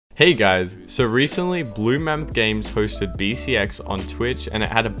Hey guys, so recently Blue Mammoth Games hosted BCX on Twitch and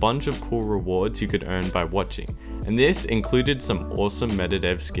it had a bunch of cool rewards you could earn by watching, and this included some awesome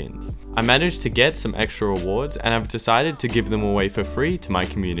Metadev skins. I managed to get some extra rewards and I've decided to give them away for free to my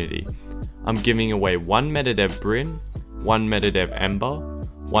community. I'm giving away 1 Metadev Bryn, 1 Metadev Ember,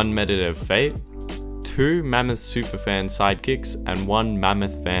 1 Metadev Fate, 2 Mammoth Superfan sidekicks and 1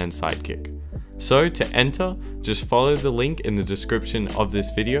 Mammoth Fan sidekick. So to enter, just follow the link in the description of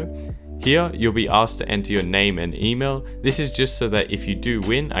this video. Here you'll be asked to enter your name and email. This is just so that if you do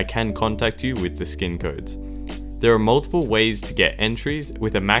win, I can contact you with the skin codes. There are multiple ways to get entries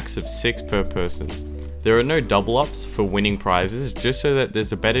with a max of 6 per person. There are no double ups for winning prizes, just so that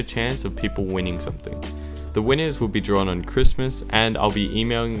there's a better chance of people winning something. The winners will be drawn on Christmas and I'll be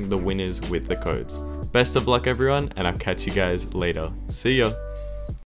emailing the winners with the codes. Best of luck everyone, and I'll catch you guys later. See ya!